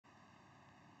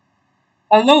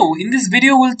Hello, in this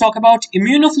video we'll talk about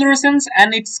immunofluorescence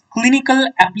and its clinical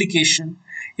application.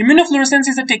 Immunofluorescence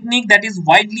is a technique that is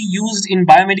widely used in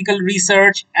biomedical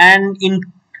research and in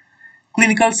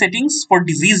clinical settings for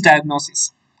disease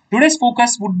diagnosis. Today's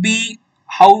focus would be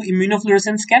how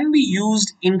immunofluorescence can be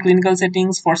used in clinical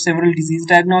settings for several disease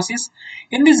diagnoses.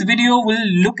 In this video we'll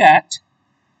look at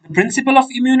the principle of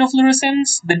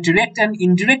immunofluorescence, the direct and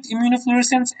indirect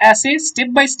immunofluorescence assay.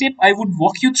 Step by step, I would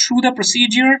walk you through the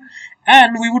procedure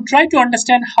and we would try to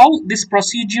understand how this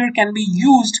procedure can be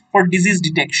used for disease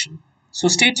detection. So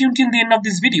stay tuned till the end of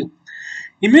this video.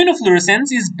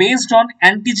 Immunofluorescence is based on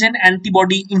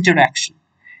antigen-antibody interaction.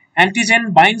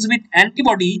 Antigen binds with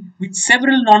antibody with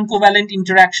several non-covalent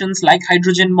interactions like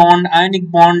hydrogen bond, ionic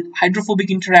bond,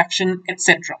 hydrophobic interaction,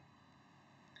 etc.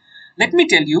 Let me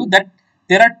tell you that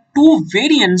there are two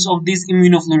variants of this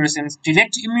immunofluorescence,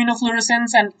 direct immunofluorescence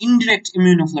and indirect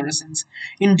immunofluorescence.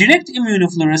 In direct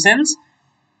immunofluorescence,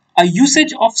 a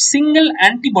usage of single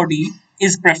antibody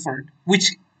is preferred,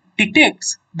 which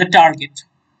detects the target.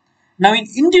 Now in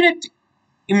indirect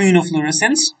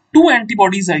immunofluorescence, two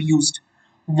antibodies are used,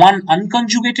 one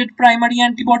unconjugated primary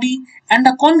antibody and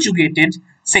a conjugated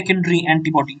secondary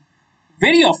antibody.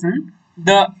 Very often,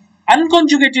 the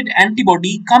unconjugated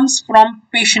antibody comes from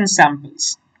patient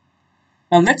samples.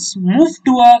 Now let's move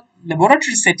to a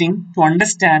laboratory setting to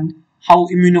understand how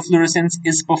immunofluorescence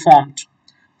is performed.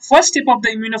 First step of the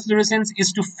immunofluorescence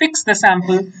is to fix the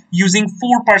sample using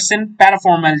 4%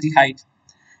 paraformaldehyde.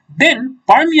 Then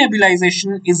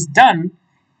permeabilization is done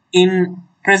in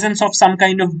presence of some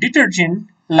kind of detergent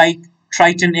like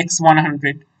Triton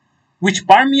X100, which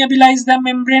permeabilizes the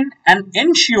membrane and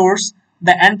ensures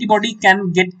the antibody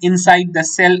can get inside the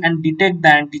cell and detect the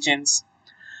antigens.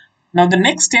 Now the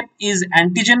next step is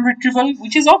antigen retrieval,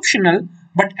 which is optional,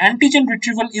 but antigen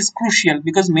retrieval is crucial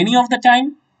because many of the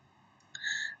time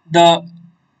the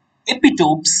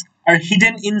epitopes are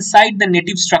hidden inside the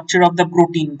native structure of the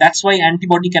protein. That's why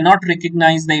antibody cannot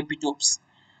recognize the epitopes.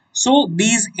 So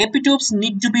these epitopes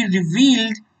need to be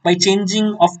revealed by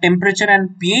changing of temperature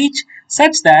and pH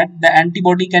such that the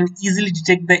antibody can easily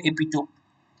detect the epitope.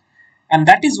 And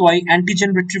that is why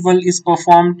antigen retrieval is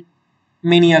performed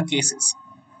many cases.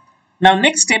 Now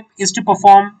next step is to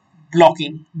perform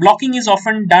blocking. Blocking is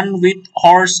often done with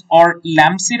horse or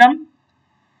lamb serum,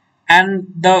 and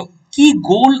the key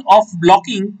goal of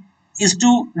blocking is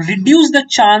to reduce the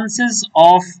chances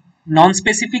of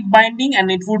non-specific binding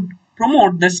and it would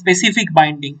promote the specific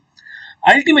binding.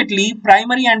 Ultimately,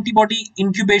 primary antibody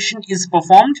incubation is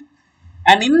performed,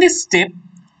 and in this step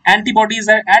antibodies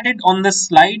are added on the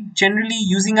slide, generally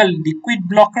using a liquid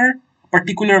blocker. A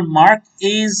particular mark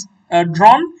is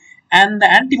drawn and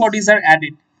the antibodies are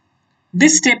added.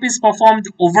 This step is performed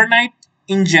overnight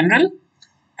in general,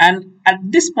 and at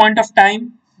this point of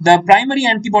time the primary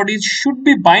antibodies should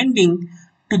be binding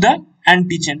to the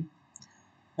antigen.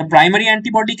 The primary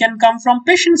antibody can come from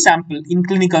patient sample in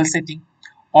clinical setting,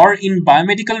 or in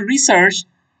biomedical research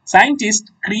scientists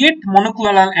create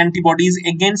monoclonal antibodies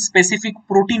against specific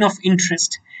protein of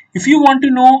interest. If you want to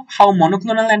know how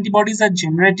monoclonal antibodies are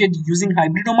generated using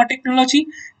hybridoma technology,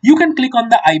 you can click on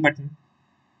the I button.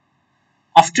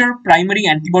 After primary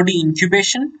antibody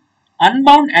incubation,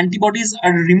 unbound antibodies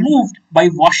are removed by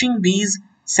washing these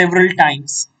several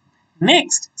times.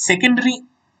 Next, secondary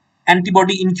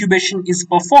antibody incubation is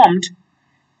performed,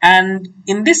 and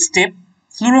in this step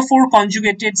fluorophore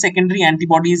conjugated secondary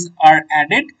antibodies are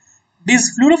added.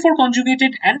 These fluorophore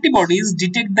conjugated antibodies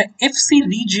detect the Fc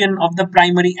region of the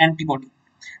primary antibody.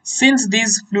 Since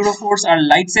these fluorophores are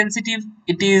light sensitive,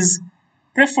 it is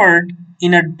preferred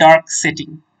in a dark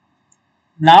setting.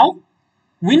 Now,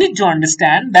 we need to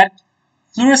understand that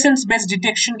fluorescence based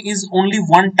detection is only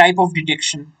one type of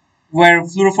detection where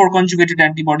fluorophore conjugated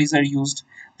antibodies are used.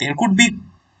 There could be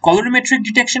colorimetric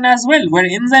detection as well, where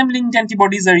enzyme linked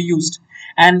antibodies are used,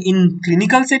 and in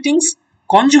clinical settings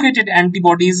conjugated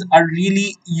antibodies are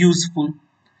really useful.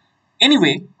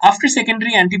 Anyway, after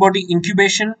secondary antibody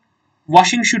incubation,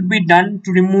 washing should be done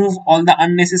to remove all the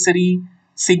unnecessary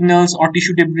signals or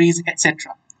tissue debris,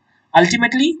 etc.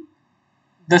 Ultimately,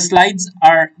 the slides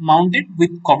are mounted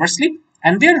with cover slip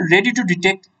and they are ready to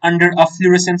detect under a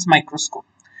fluorescence microscope.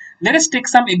 Let us take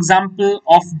some example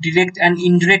of direct and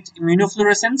indirect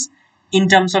immunofluorescence in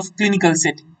terms of clinical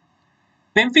setting.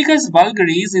 Pemphigus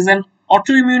vulgaris is an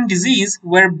autoimmune disease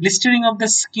where blistering of the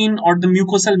skin or the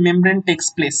mucosal membrane takes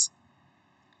place.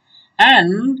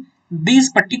 And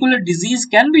this particular disease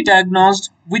can be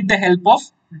diagnosed with the help of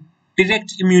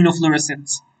direct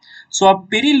immunofluorescence. So a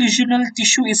perilesional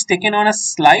tissue is taken on a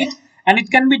slide and it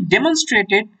can be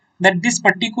demonstrated that this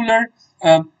particular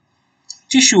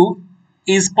tissue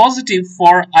is positive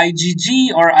for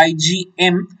IgG or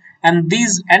IgM, and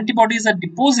these antibodies are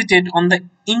deposited on the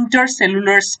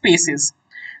intercellular spaces.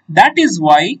 That is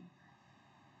why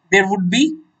there would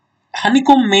be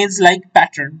honeycomb maze-like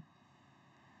pattern.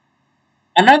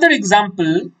 Another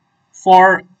example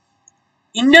for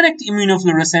indirect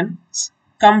immunofluorescence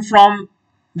come from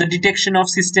the detection of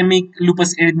systemic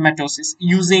lupus erythematosus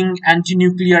using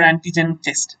antinuclear antigen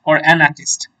test or ANA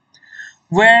test,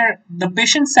 where the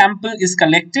patient sample is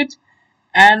collected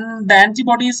and the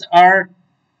antibodies are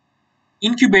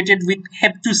incubated with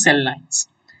Hep2 cell lines.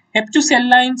 Hep2 cell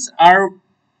lines are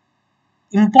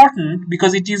important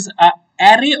because it is an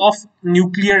array of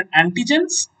nuclear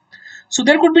antigens. So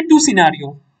there could be two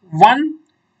scenarios. One,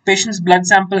 patient's blood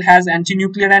sample has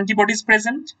antinuclear antibodies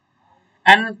present,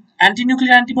 and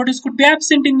antinuclear antibodies could be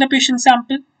absent in the patient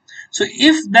sample. So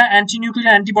if the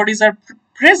antinuclear antibodies are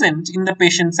present in the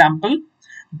patient sample,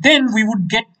 then we would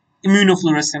get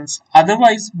immunofluorescence.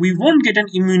 Otherwise, we won't get an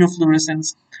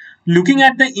immunofluorescence. Looking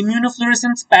at the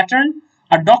immunofluorescence pattern,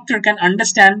 a doctor can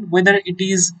understand whether it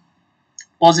is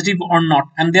positive or not.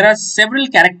 And there are several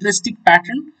characteristic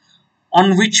patterns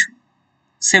on which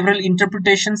several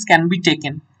interpretations can be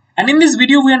taken. And in this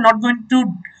video, we are not going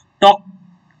to talk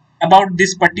about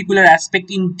this particular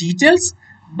aspect in details,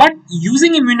 but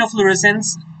using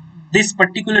immunofluorescence, this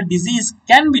particular disease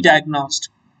can be diagnosed.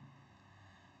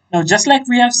 Now, just like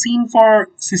we have seen for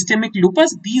systemic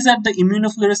lupus, these are the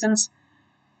immunofluorescence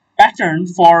pattern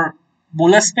for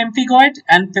bullous pemphigoid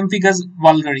and pemphigus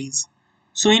vulgaris.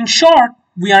 So in short,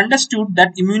 we understood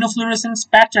that immunofluorescence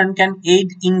pattern can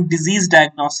aid in disease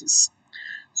diagnosis.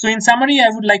 So in summary, I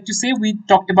would like to say we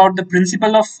talked about the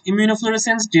principle of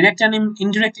immunofluorescence, direct and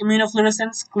indirect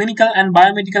immunofluorescence, clinical and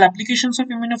biomedical applications of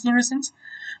immunofluorescence.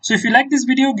 So if you like this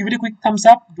video, give it a quick thumbs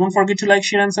up. Don't forget to like,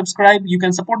 share and subscribe. You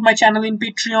can support my channel in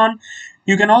Patreon.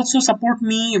 You can also support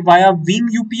me via Veeam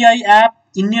UPI app.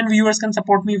 Indian viewers can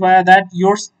support me via that.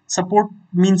 Your support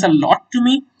means a lot to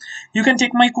me. You can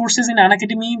take my courses in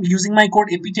Unacademy. Using my code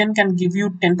AP10 can give you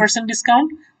 10%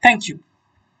 discount. Thank you.